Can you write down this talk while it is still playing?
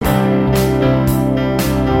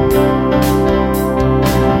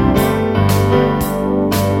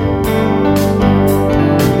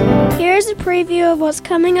what's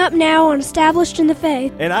coming up now on Established in the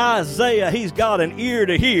Faith. And Isaiah, he's got an ear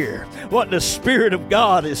to hear what the Spirit of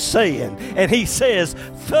God is saying. And he says,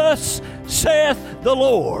 "Thus saith the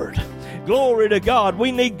Lord." Glory to God.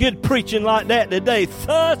 We need good preaching like that today.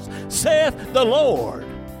 Thus saith the Lord.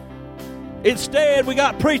 Instead, we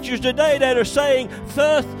got preachers today that are saying,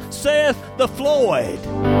 "Thus saith the Floyd."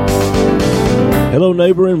 Hello,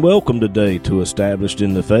 neighbor, and welcome today to Established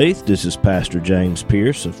in the Faith. This is Pastor James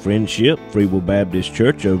Pierce of Friendship Free Will Baptist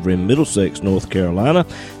Church over in Middlesex, North Carolina,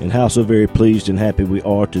 and how so very pleased and happy we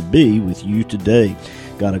are to be with you today.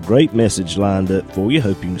 Got a great message lined up for you.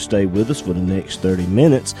 Hope you can stay with us for the next 30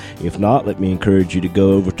 minutes. If not, let me encourage you to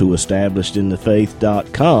go over to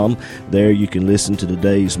establishedinthefaith.com. There you can listen to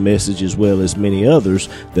today's message as well as many others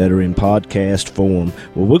that are in podcast form.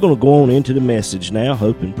 Well, we're going to go on into the message now.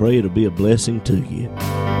 Hope and pray it'll be a blessing to you.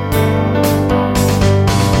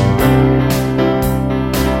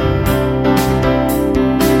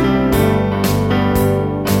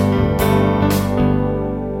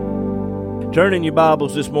 Turn in your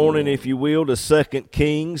Bibles this morning, if you will, to 2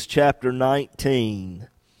 Kings chapter 19.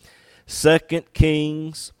 2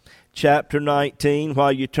 Kings chapter 19.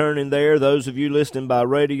 While you're turning there, those of you listening by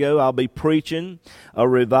radio, I'll be preaching a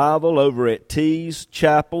revival over at Tees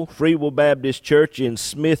Chapel, Free Will Baptist Church in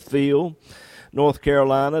Smithfield, North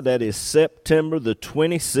Carolina. That is September the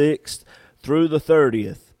 26th through the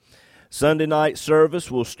 30th. Sunday night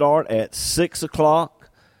service will start at 6 o'clock.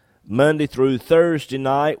 Monday through Thursday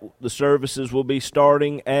night, the services will be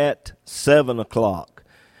starting at 7 o'clock.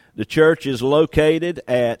 The church is located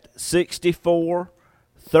at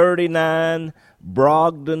 6439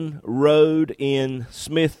 Brogdon Road in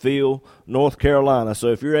Smithfield, North Carolina. So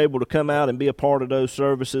if you're able to come out and be a part of those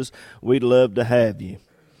services, we'd love to have you.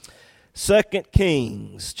 2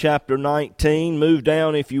 Kings chapter 19, move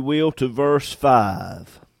down, if you will, to verse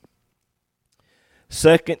 5.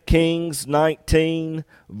 2 Kings 19,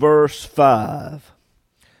 verse 5.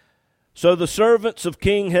 So the servants of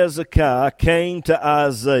King Hezekiah came to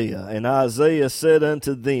Isaiah, and Isaiah said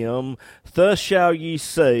unto them, Thus shall ye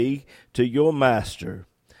say to your master,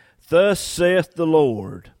 Thus saith the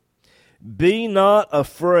Lord, Be not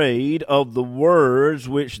afraid of the words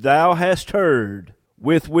which thou hast heard,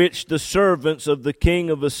 with which the servants of the king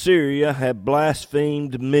of Assyria have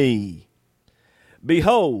blasphemed me.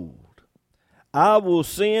 Behold, I will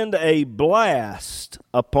send a blast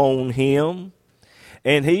upon him,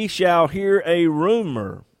 and he shall hear a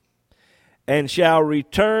rumor, and shall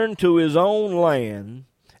return to his own land,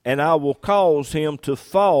 and I will cause him to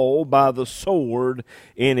fall by the sword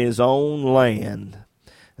in his own land.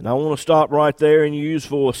 And I want to stop right there and use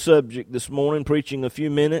for a subject this morning, preaching a few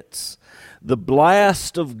minutes, the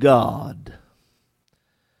blast of God.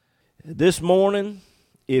 This morning,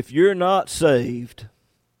 if you're not saved,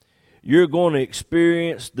 you're going to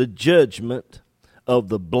experience the judgment of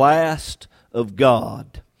the blast of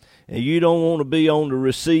God. And you don't want to be on the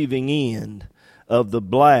receiving end of the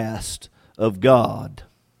blast of God.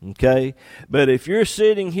 Okay? But if you're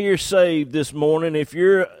sitting here saved this morning, if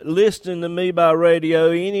you're listening to me by radio,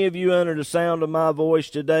 any of you under the sound of my voice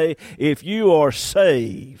today, if you are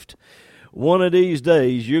saved, one of these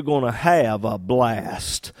days you're going to have a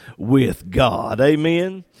blast with God.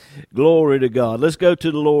 Amen? Glory to God. Let's go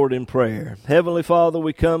to the Lord in prayer. Heavenly Father,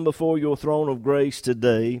 we come before your throne of grace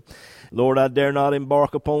today. Lord, I dare not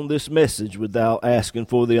embark upon this message without asking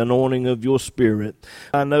for the anointing of your Spirit.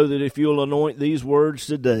 I know that if you'll anoint these words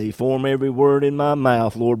today, form every word in my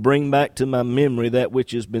mouth, Lord, bring back to my memory that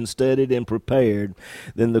which has been studied and prepared,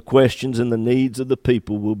 then the questions and the needs of the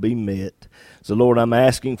people will be met. So, Lord, I'm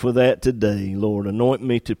asking for that today. Lord, anoint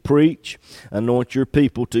me to preach. Anoint your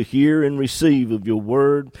people to hear and receive of your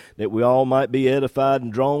word, that we all might be edified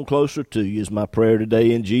and drawn closer to you is my prayer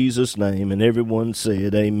today in Jesus' name. And everyone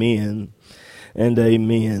said, Amen and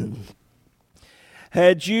amen.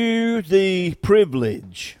 Had you the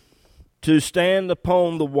privilege to stand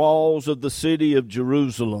upon the walls of the city of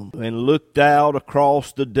Jerusalem and looked out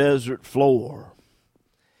across the desert floor,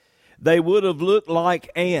 they would have looked like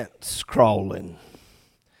ants crawling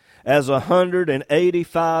as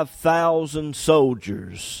 185,000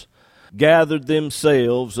 soldiers gathered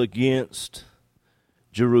themselves against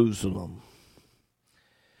Jerusalem.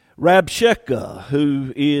 Rabshakeh,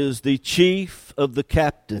 who is the chief of the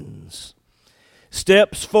captains,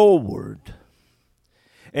 steps forward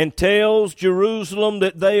and tells Jerusalem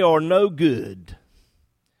that they are no good.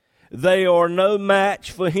 They are no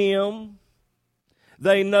match for him.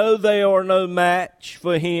 They know they are no match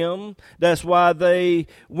for him. That's why they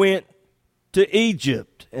went to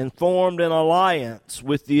Egypt and formed an alliance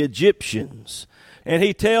with the Egyptians. And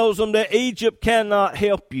he tells them that Egypt cannot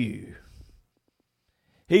help you.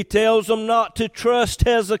 He tells them not to trust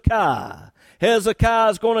Hezekiah.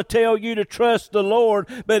 Hezekiah is going to tell you to trust the Lord,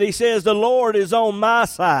 but he says the Lord is on my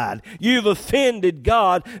side. You've offended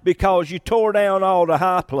God because you tore down all the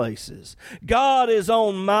high places. God is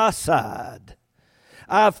on my side.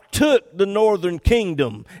 I've took the northern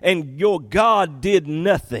kingdom, and your God did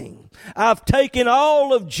nothing. I've taken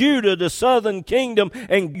all of Judah, the southern kingdom,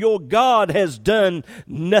 and your God has done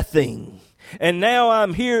nothing. And now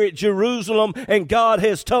I'm here at Jerusalem, and God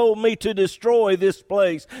has told me to destroy this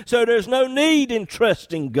place. So there's no need in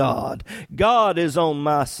trusting God. God is on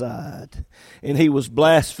my side. And he was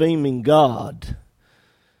blaspheming God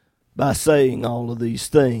by saying all of these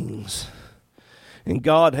things. And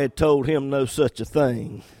God had told him no such a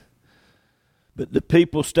thing. But the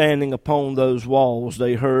people standing upon those walls,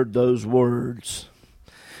 they heard those words.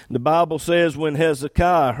 The Bible says when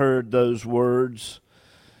Hezekiah heard those words,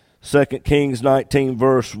 2 Kings 19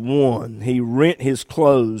 verse 1, he rent his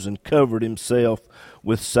clothes and covered himself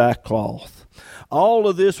with sackcloth. All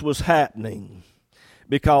of this was happening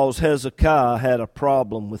because Hezekiah had a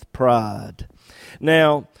problem with pride.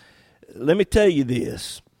 Now, let me tell you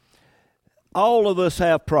this. All of us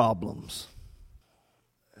have problems.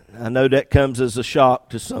 I know that comes as a shock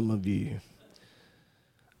to some of you.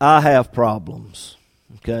 I have problems.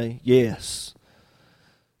 Okay? Yes.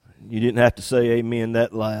 You didn't have to say amen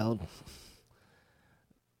that loud.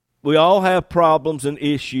 We all have problems and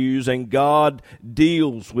issues, and God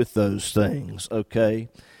deals with those things, okay?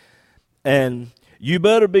 And you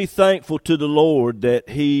better be thankful to the Lord that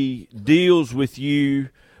he deals with you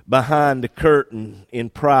behind the curtain,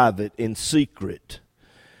 in private, in secret.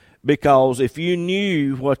 Because if you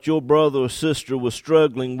knew what your brother or sister was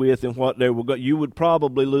struggling with and what they were going, you would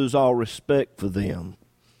probably lose all respect for them.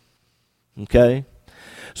 Okay?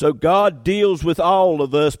 So God deals with all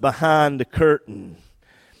of us behind the curtain.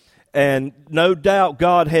 And no doubt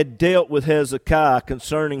God had dealt with Hezekiah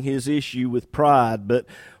concerning his issue with pride. But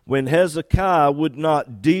when Hezekiah would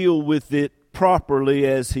not deal with it properly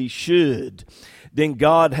as he should, then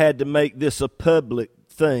God had to make this a public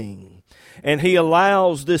thing. And he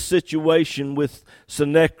allows this situation with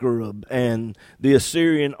Sennacherib and the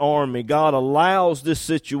Assyrian army. God allows this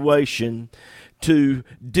situation to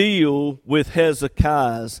deal with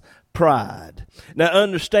Hezekiah's pride. Now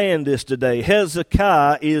understand this today.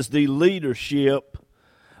 Hezekiah is the leadership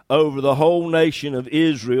over the whole nation of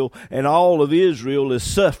Israel, and all of Israel is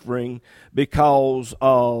suffering because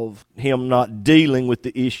of him not dealing with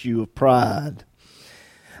the issue of pride.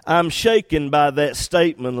 I'm shaken by that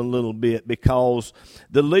statement a little bit because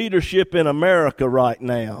the leadership in America right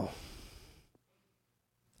now,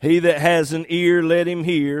 he that has an ear, let him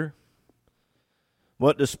hear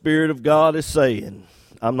what the Spirit of God is saying.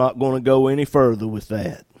 I'm not going to go any further with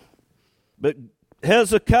that. But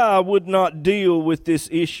Hezekiah would not deal with this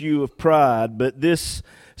issue of pride, but this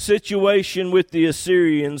situation with the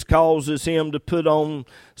Assyrians causes him to put on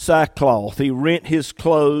sackcloth. He rent his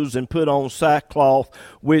clothes and put on sackcloth,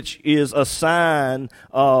 which is a sign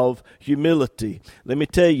of humility. Let me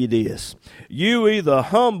tell you this. You either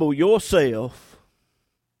humble yourself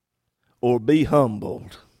or be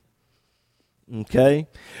humbled. Okay?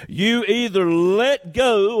 You either let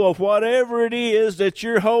go of whatever it is that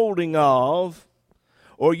you're holding of,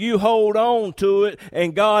 or you hold on to it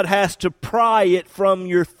and God has to pry it from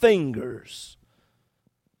your fingers.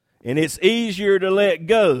 And it's easier to let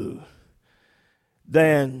go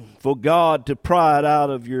than for God to pry it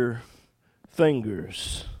out of your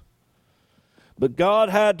fingers. But God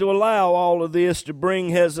had to allow all of this to bring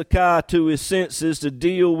Hezekiah to his senses to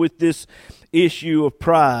deal with this issue of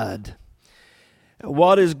pride.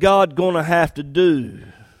 What is God going to have to do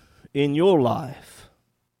in your life?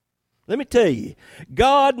 Let me tell you,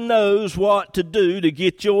 God knows what to do to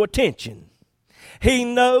get your attention. He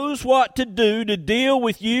knows what to do to deal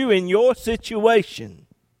with you in your situation.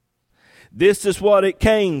 This is what it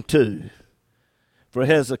came to for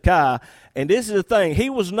Hezekiah. And this is the thing, he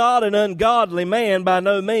was not an ungodly man by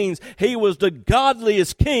no means. He was the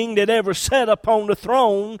godliest king that ever sat upon the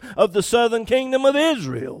throne of the southern kingdom of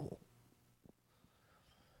Israel.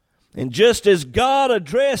 And just as God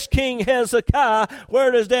addressed King Hezekiah,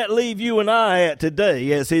 where does that leave you and I at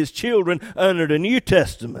today as his children under the New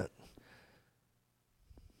Testament?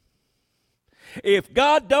 If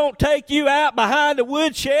God don't take you out behind the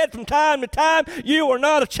woodshed from time to time, you are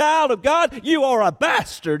not a child of God. You are a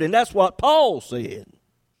bastard, and that's what Paul said.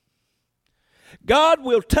 God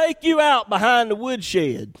will take you out behind the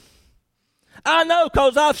woodshed. I know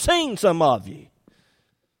because I've seen some of you.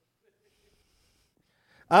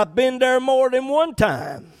 I've been there more than one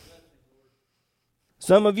time.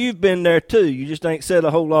 Some of you've been there too. You just ain't said a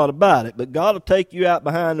whole lot about it. But God will take you out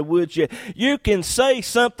behind the woodshed. You can say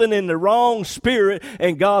something in the wrong spirit,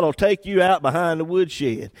 and God will take you out behind the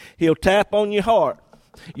woodshed. He'll tap on your heart.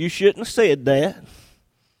 You shouldn't have said that.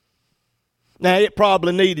 Now, it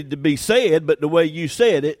probably needed to be said, but the way you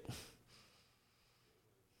said it,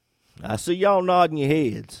 I see y'all nodding your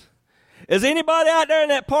heads. Is anybody out there in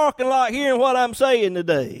that parking lot hearing what I'm saying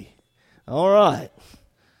today? All right.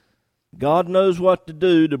 God knows what to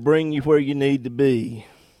do to bring you where you need to be.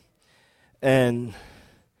 And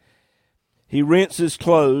he rents his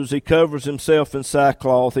clothes. He covers himself in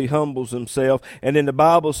sackcloth. He humbles himself. And then the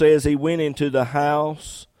Bible says he went into the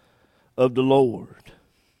house of the Lord.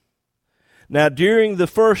 Now, during the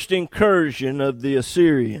first incursion of the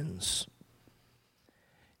Assyrians,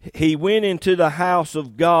 he went into the house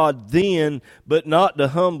of God then, but not to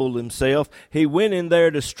humble himself. He went in there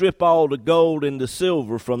to strip all the gold and the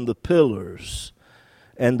silver from the pillars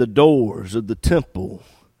and the doors of the temple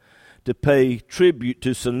to pay tribute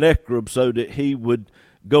to Sennacherib so that he would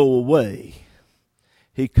go away.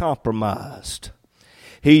 He compromised.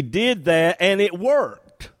 He did that, and it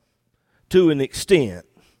worked to an extent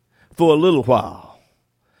for a little while.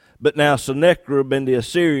 But now Sennacherib and the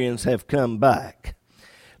Assyrians have come back.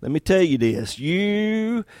 Let me tell you this,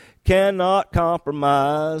 you cannot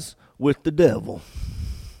compromise with the devil.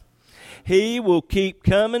 He will keep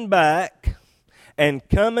coming back and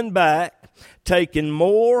coming back, taking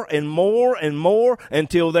more and more and more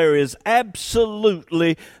until there is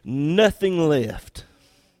absolutely nothing left.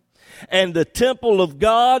 And the temple of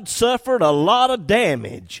God suffered a lot of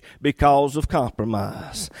damage because of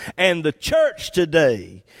compromise. And the church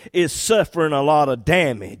today is suffering a lot of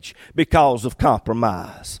damage because of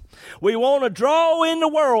compromise. We want to draw in the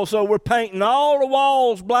world, so we're painting all the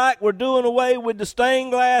walls black. We're doing away with the stained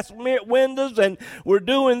glass windows, and we're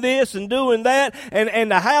doing this and doing that. And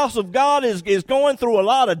the house of God is going through a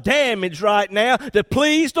lot of damage right now to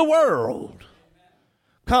please the world.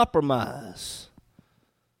 Compromise.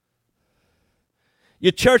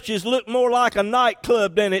 Your churches look more like a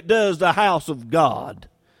nightclub than it does the house of God.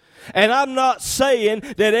 And I'm not saying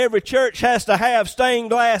that every church has to have stained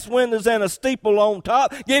glass windows and a steeple on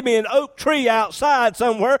top. Give me an oak tree outside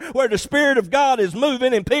somewhere where the Spirit of God is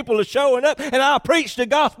moving and people are showing up, and I'll preach the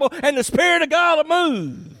gospel and the Spirit of God will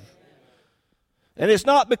move. And it's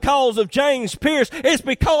not because of James Pierce. It's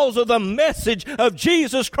because of the message of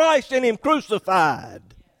Jesus Christ and Him crucified.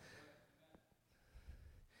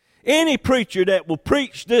 Any preacher that will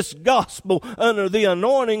preach this gospel under the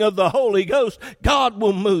anointing of the Holy Ghost, God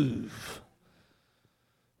will move.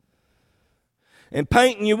 And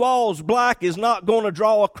painting your walls black is not going to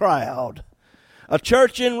draw a crowd. A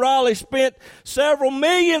church in Raleigh spent several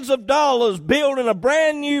millions of dollars building a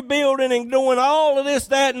brand new building and doing all of this,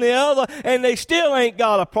 that, and the other, and they still ain't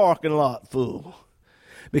got a parking lot full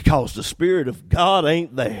because the Spirit of God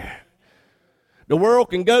ain't there. The world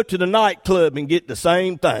can go to the nightclub and get the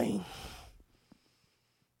same thing.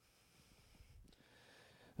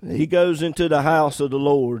 He goes into the house of the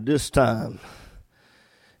Lord this time.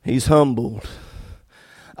 He's humbled.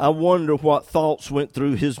 I wonder what thoughts went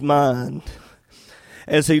through his mind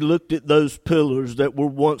as he looked at those pillars that were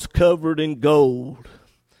once covered in gold,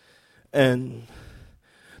 and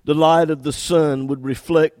the light of the sun would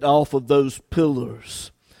reflect off of those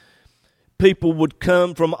pillars. People would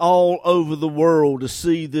come from all over the world to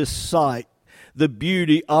see this sight, the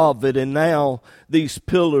beauty of it, and now these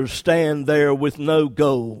pillars stand there with no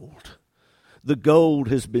gold. The gold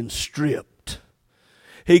has been stripped.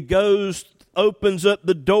 He goes, opens up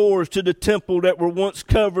the doors to the temple that were once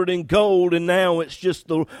covered in gold, and now it's just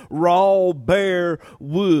the raw, bare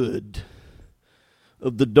wood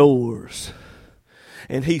of the doors.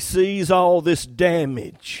 And he sees all this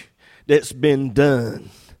damage that's been done.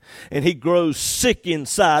 And he grows sick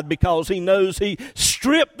inside because he knows he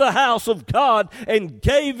stripped the house of God and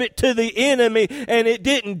gave it to the enemy, and it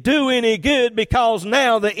didn't do any good because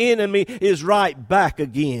now the enemy is right back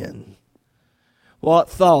again. What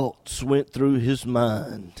thoughts went through his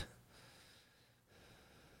mind?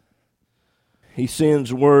 He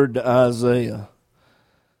sends word to Isaiah.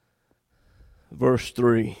 Verse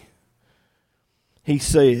 3. He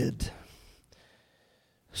said,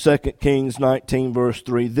 2 Kings 19 verse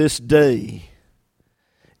 3, this day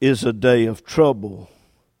is a day of trouble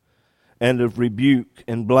and of rebuke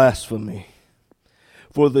and blasphemy.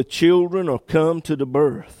 For the children are come to the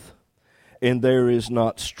birth, and there is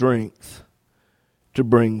not strength to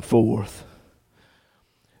bring forth.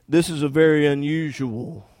 This is a very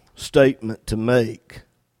unusual statement to make,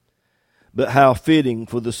 but how fitting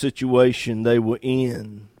for the situation they were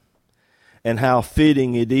in. and how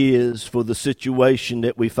fitting it is for the situation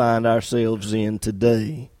that we find ourselves in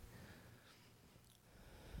today.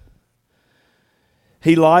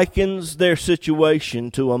 He likens their situation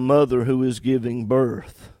to a mother who is giving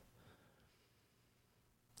birth.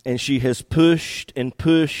 And she has pushed and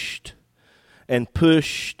pushed and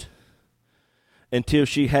pushed until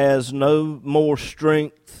she has no more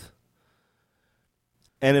strength.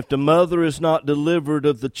 And if the mother is not delivered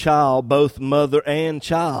of the child, both mother and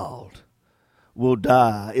child will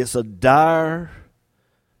die. It's a dire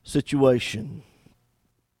situation.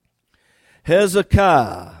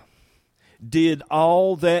 Hezekiah did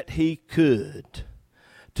all that he could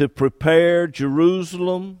to prepare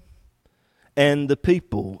Jerusalem and the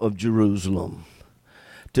people of Jerusalem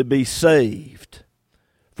to be saved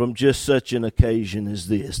from just such an occasion as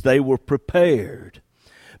this. They were prepared,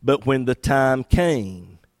 but when the time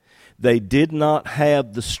came, they did not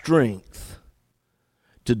have the strength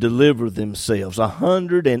to deliver themselves.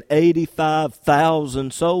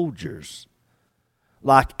 185,000 soldiers,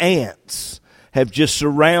 like ants, have just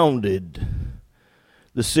surrounded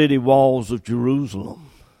the city walls of Jerusalem.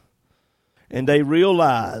 And they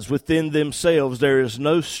realize within themselves there is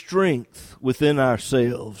no strength within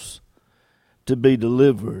ourselves to be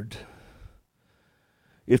delivered.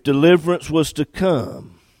 If deliverance was to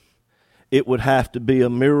come, it would have to be a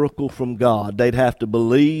miracle from God. They'd have to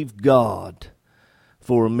believe God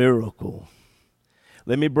for a miracle.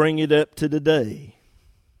 Let me bring it up to today.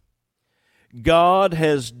 God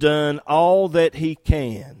has done all that He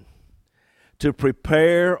can to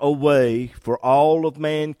prepare a way for all of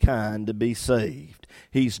mankind to be saved.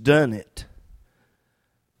 He's done it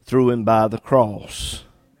through and by the cross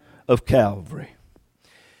of Calvary.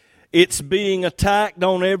 It's being attacked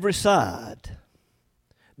on every side.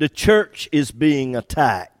 The church is being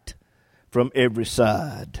attacked from every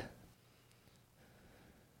side.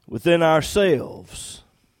 Within ourselves,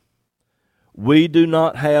 we do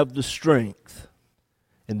not have the strength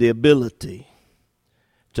and the ability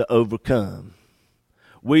to overcome.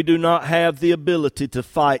 We do not have the ability to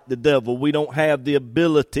fight the devil. We don't have the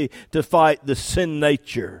ability to fight the sin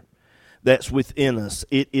nature that's within us.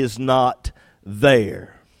 It is not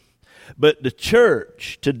there. But the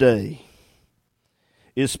church today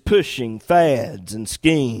is pushing fads and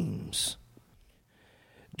schemes,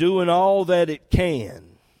 doing all that it can.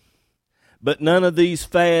 But none of these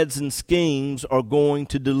fads and schemes are going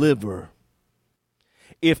to deliver.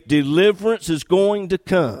 If deliverance is going to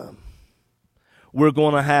come, we're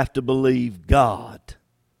going to have to believe God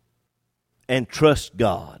and trust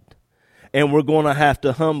God. And we're going to have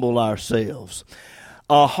to humble ourselves.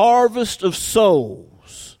 A harvest of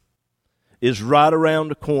souls is right around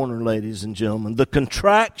the corner, ladies and gentlemen. The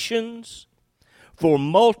contractions for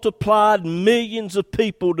multiplied millions of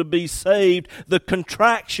people to be saved, the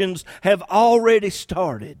contractions have already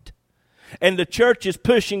started. And the church is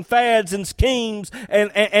pushing fads and schemes,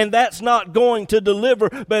 and that's not going to deliver.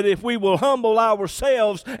 But if we will humble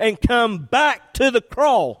ourselves and come back to the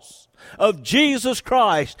cross of Jesus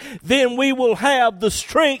Christ, then we will have the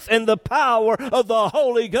strength and the power of the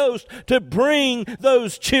Holy Ghost to bring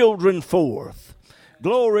those children forth.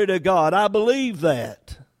 Glory to God. I believe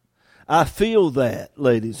that. I feel that,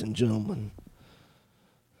 ladies and gentlemen.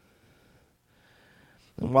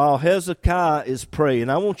 And while Hezekiah is praying,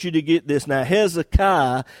 I want you to get this now.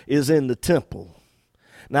 Hezekiah is in the temple.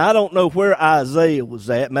 Now, I don't know where Isaiah was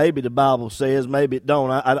at. Maybe the Bible says, maybe it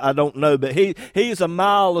don't. I don't know. But he's a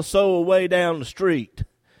mile or so away down the street.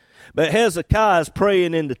 But Hezekiah is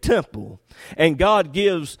praying in the temple. And God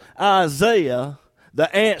gives Isaiah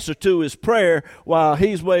the answer to his prayer while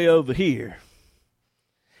he's way over here.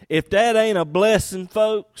 If that ain't a blessing,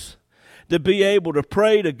 folks, to be able to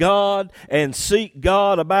pray to God and seek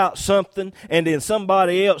God about something, and then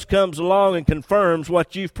somebody else comes along and confirms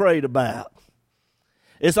what you've prayed about.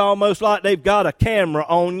 It's almost like they've got a camera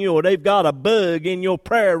on you, or they've got a bug in your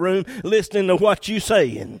prayer room listening to what you're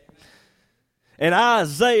saying. And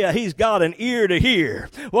Isaiah, he's got an ear to hear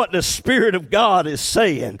what the Spirit of God is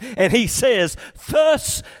saying. And he says,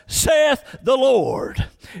 "Thus saith the Lord."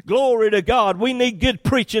 Glory to God. We need good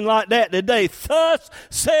preaching like that today. Thus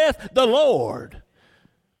saith the Lord.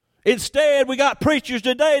 Instead, we got preachers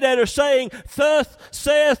today that are saying, "Thus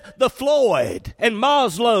saith the Floyd," and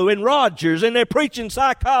Maslow and Rogers, and they're preaching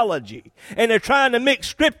psychology, and they're trying to mix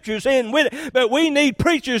scriptures in with it. But we need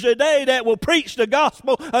preachers today that will preach the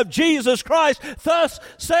gospel of Jesus Christ. Thus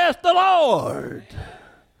saith the Lord.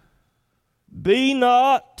 Be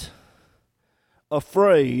not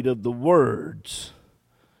afraid of the words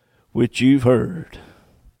which you've heard.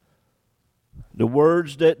 The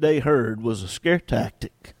words that they heard was a scare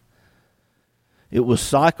tactic. It was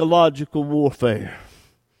psychological warfare.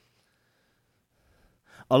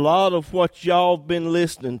 A lot of what y'all have been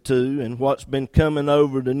listening to and what's been coming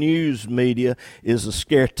over the news media is a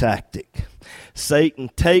scare tactic. Satan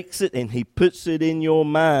takes it and he puts it in your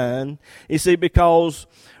mind. You see, because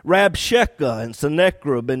Rabshakeh and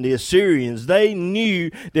Sennacherib and the Assyrians, they knew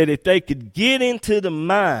that if they could get into the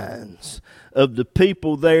minds of the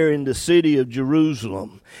people there in the city of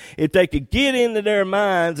Jerusalem, if they could get into their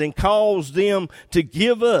minds and cause them to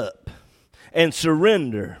give up and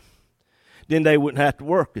surrender, then they wouldn't have to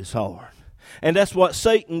work as hard. And that's what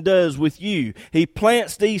Satan does with you. He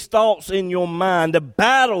plants these thoughts in your mind. The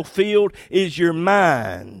battlefield is your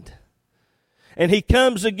mind. And he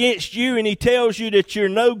comes against you and he tells you that you're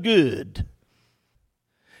no good.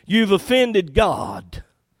 You've offended God.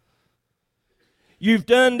 You've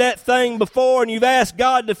done that thing before and you've asked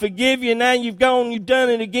God to forgive you, and now you've done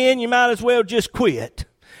it again. You might as well just quit.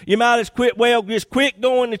 You might as just quit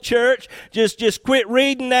going to church. Just quit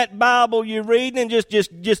reading that Bible you're reading and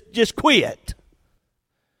just quit.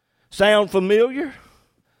 Sound familiar?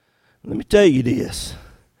 Let me tell you this.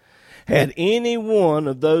 Had any one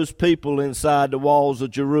of those people inside the walls of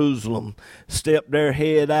Jerusalem stepped their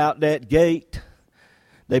head out that gate,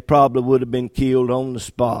 they probably would have been killed on the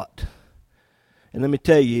spot. And let me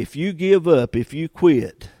tell you, if you give up, if you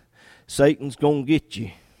quit, Satan's going to get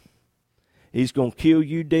you. He's going to kill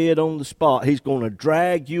you dead on the spot. He's going to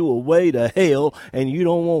drag you away to hell, and you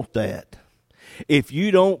don't want that. If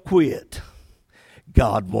you don't quit,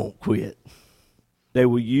 God won't quit. They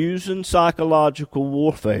were using psychological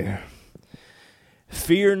warfare.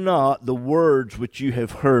 Fear not the words which you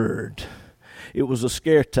have heard. It was a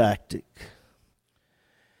scare tactic.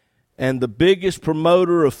 And the biggest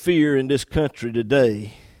promoter of fear in this country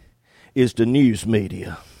today is the news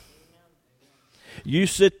media. You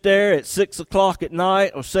sit there at 6 o'clock at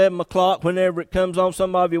night or 7 o'clock, whenever it comes on,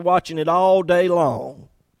 some of you watching it all day long.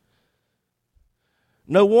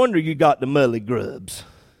 No wonder you got the mully grubs.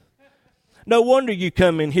 No wonder you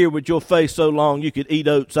come in here with your face so long you could eat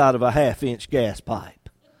oats out of a half-inch gas pipe.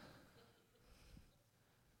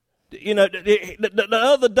 You know, the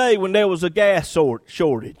other day when there was a gas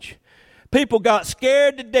shortage, people got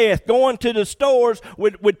scared to death going to the stores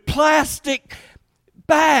with plastic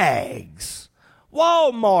bags.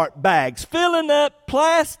 Walmart bags, filling up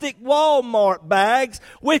plastic Walmart bags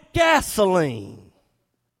with gasoline.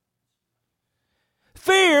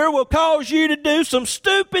 Fear will cause you to do some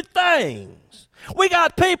stupid things. We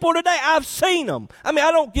got people today, I've seen them. I mean,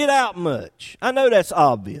 I don't get out much. I know that's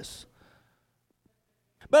obvious.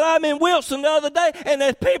 But I'm in Wilson the other day, and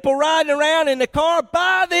there's people riding around in the car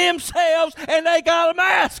by themselves, and they got a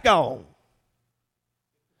mask on.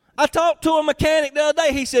 I talked to a mechanic the other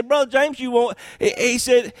day. He said, Brother James, he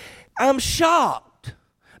said, I'm shocked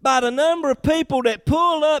by the number of people that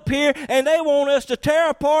pull up here and they want us to tear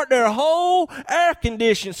apart their whole air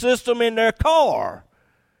conditioning system in their car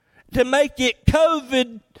to make it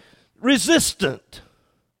COVID resistant.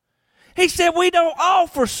 He said, we don't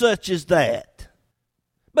offer such as that.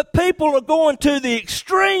 But people are going to the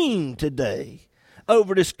extreme today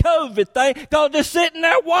over this COVID thing because they're sitting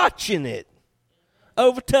there watching it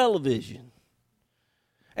over television.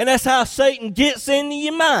 And that's how Satan gets into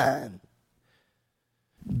your mind.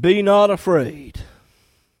 Be not afraid.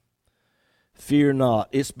 Fear not.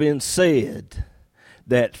 It's been said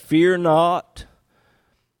that fear not,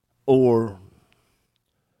 or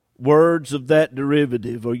words of that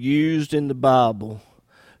derivative, are used in the Bible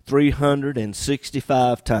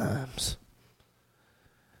 365 times.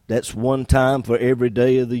 That's one time for every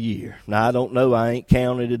day of the year. Now, I don't know. I ain't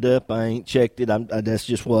counted it up. I ain't checked it. That's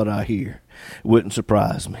just what I hear. It wouldn't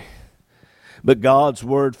surprise me. But God's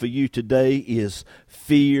word for you today is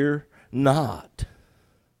fear not.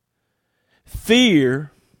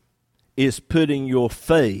 Fear is putting your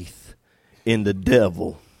faith in the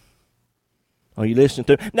devil. Are you listening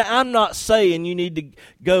to me? Now, I'm not saying you need to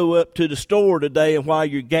go up to the store today and while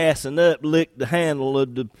you're gassing up, lick the handle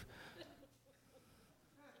of the...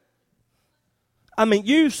 I mean,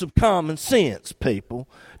 use some common sense, people.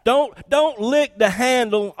 Don't lick the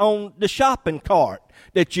handle on the shopping cart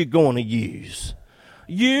that you're going to use.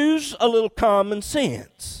 Use a little common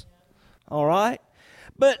sense. All right?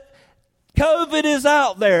 But COVID is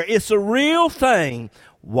out there. It's a real thing.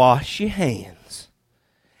 Wash your hands.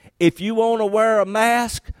 If you want to wear a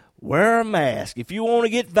mask, wear a mask. If you want to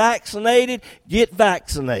get vaccinated, get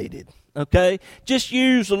vaccinated. Okay? Just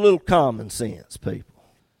use a little common sense, people.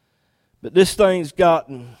 But this thing's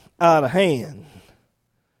gotten out of hand.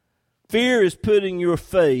 Fear is putting your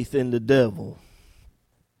faith in the devil.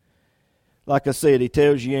 Like I said, he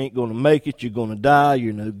tells you ain't going to make it, you're going to die,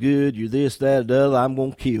 you're no good, you're this, that, the other, I'm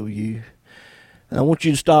going to kill you. And I want you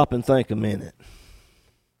to stop and think a minute.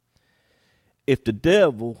 If the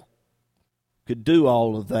devil could do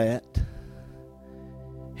all of that,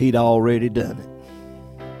 he'd already done it.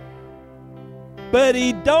 But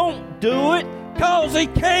he don't do it because he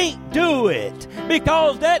can't do it.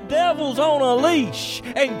 Because that devil's on a leash,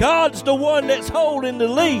 and God's the one that's holding the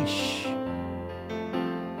leash.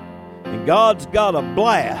 And God's got a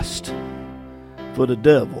blast for the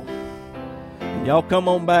devil. And y'all come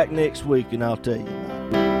on back next week and I'll tell you about it.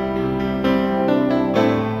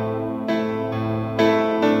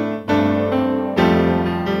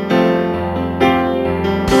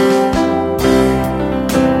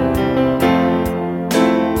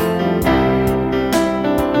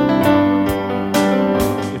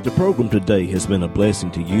 The program today has been a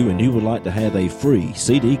blessing to you, and you would like to have a free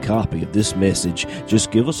CD copy of this message,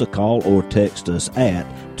 just give us a call or text us at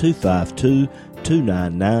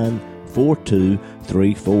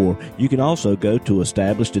 252-299-4234. You can also go to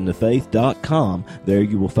establishedinthefaith.com. There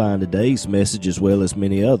you will find today's message as well as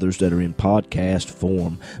many others that are in podcast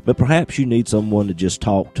form. But perhaps you need someone to just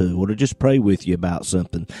talk to or to just pray with you about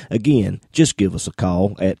something. Again, just give us a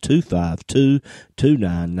call at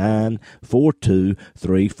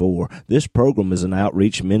 252-299-4234. This program is an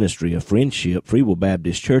outreach ministry of Friendship Free Will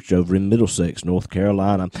Baptist Church over in Middlesex, North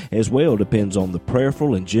Carolina. As well depends on the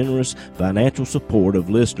prayerful and generous financial support of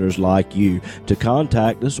listeners like you. To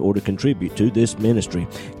contact us or to contribute to this ministry,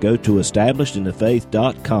 go to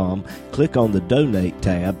establishedinthefaith.com, click on the Donate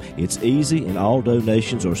tab. It's easy and all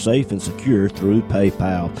donations are safe and secure through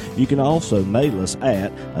PayPal. You can also mail us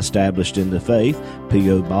at Established in the Faith,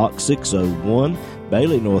 P.O. Box 601,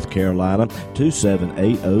 Bailey, North Carolina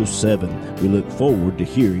 27807. We look forward to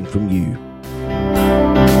hearing from you.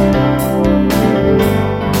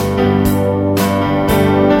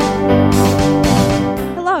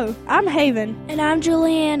 I'm Haven. And I'm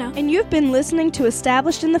Juliana. And you've been listening to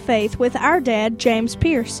Established in the Faith with our dad, James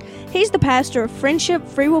Pierce. He's the pastor of Friendship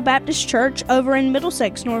Free Will Baptist Church over in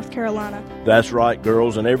Middlesex, North Carolina. That's right,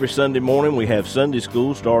 girls. And every Sunday morning we have Sunday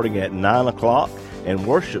school starting at 9 o'clock and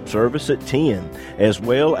worship service at 10, as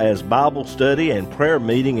well as Bible study and prayer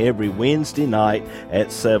meeting every Wednesday night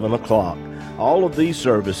at 7 o'clock. All of these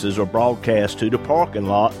services are broadcast to the parking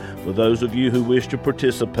lot for those of you who wish to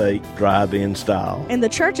participate drive-in style. And the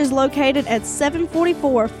church is located at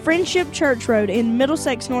 744 Friendship Church Road in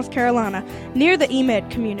Middlesex, North Carolina, near the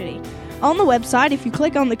EMED community. On the website, if you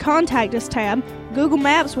click on the Contact Us tab, Google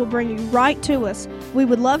Maps will bring you right to us. We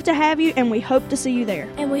would love to have you, and we hope to see you there.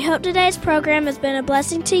 And we hope today's program has been a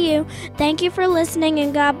blessing to you. Thank you for listening,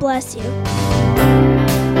 and God bless you.